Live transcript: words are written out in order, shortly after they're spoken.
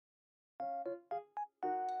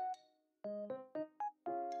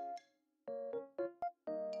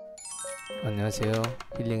안녕하세요.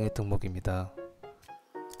 힐링의덕목입니다.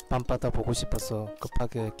 밤바다 보고 싶어서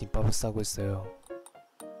급하게 김밥을 싸고 있어요.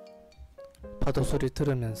 파도 소리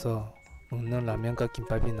들으면서 먹는 라면과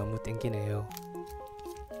김밥이 너무 땡기네요.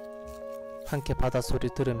 함께 바다 소리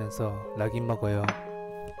들으면서 라긴 먹어요.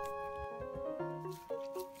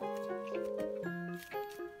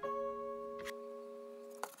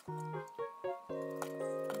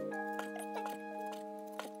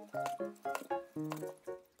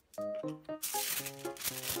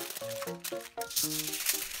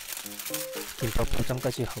 김밥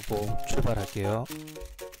포장까지 하고 출발할게요.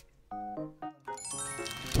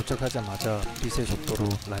 도착하자마자 빛의 속도로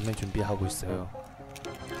라면 준비하고 있어요.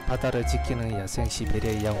 바다를 지키는 야생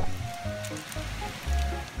시베리아 야옹이.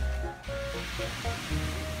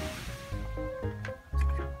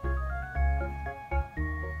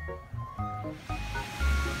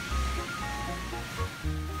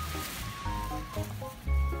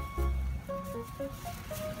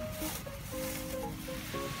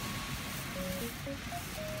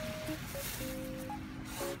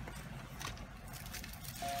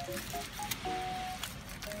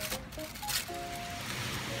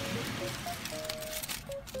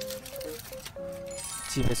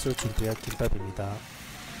 집에서 준비한 김밥입니다.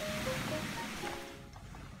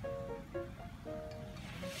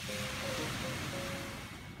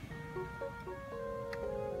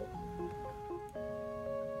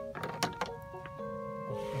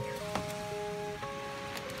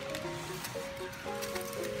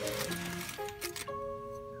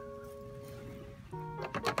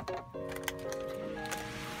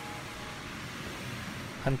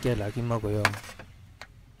 함께 라긴 먹어요.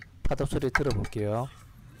 파도 소리 들어볼게요.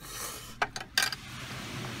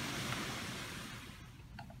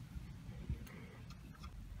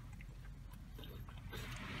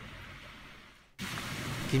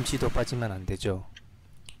 김치도 빠지면 안 되죠.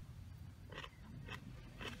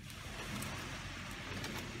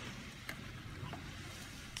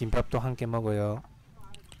 김밥도 함께 먹어요.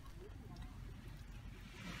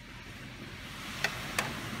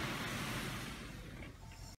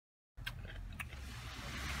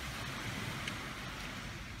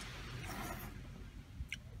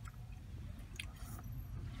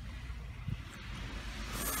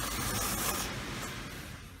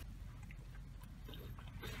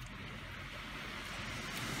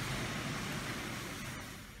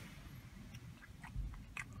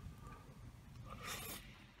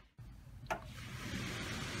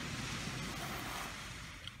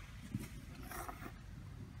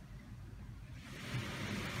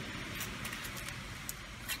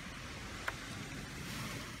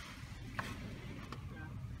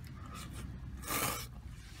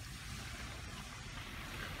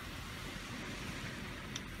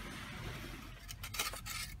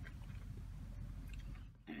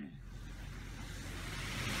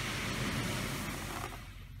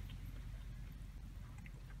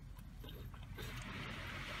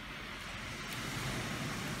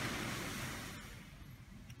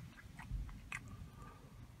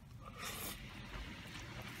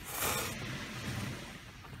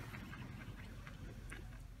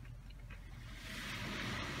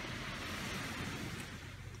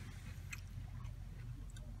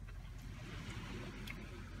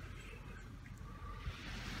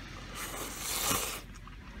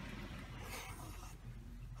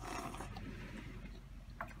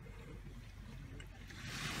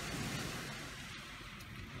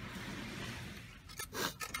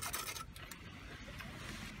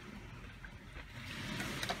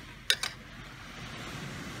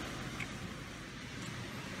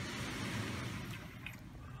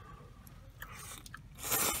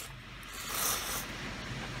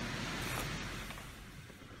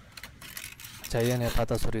 자연의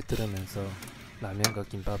바다 소리 들으면서 라면과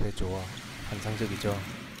김밥의 조화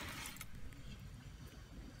환상적이죠.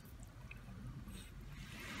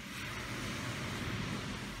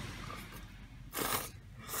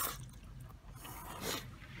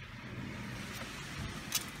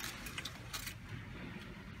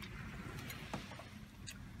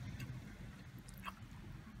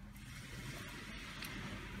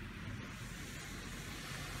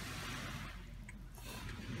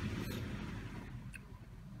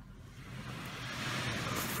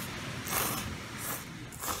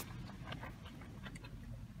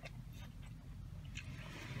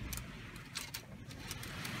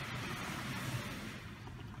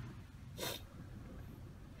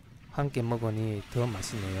 함께 먹으니 더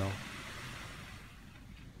맛있네요.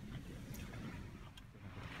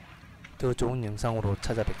 더 좋은 영상으로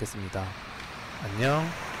찾아뵙겠습니다.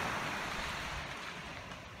 안녕.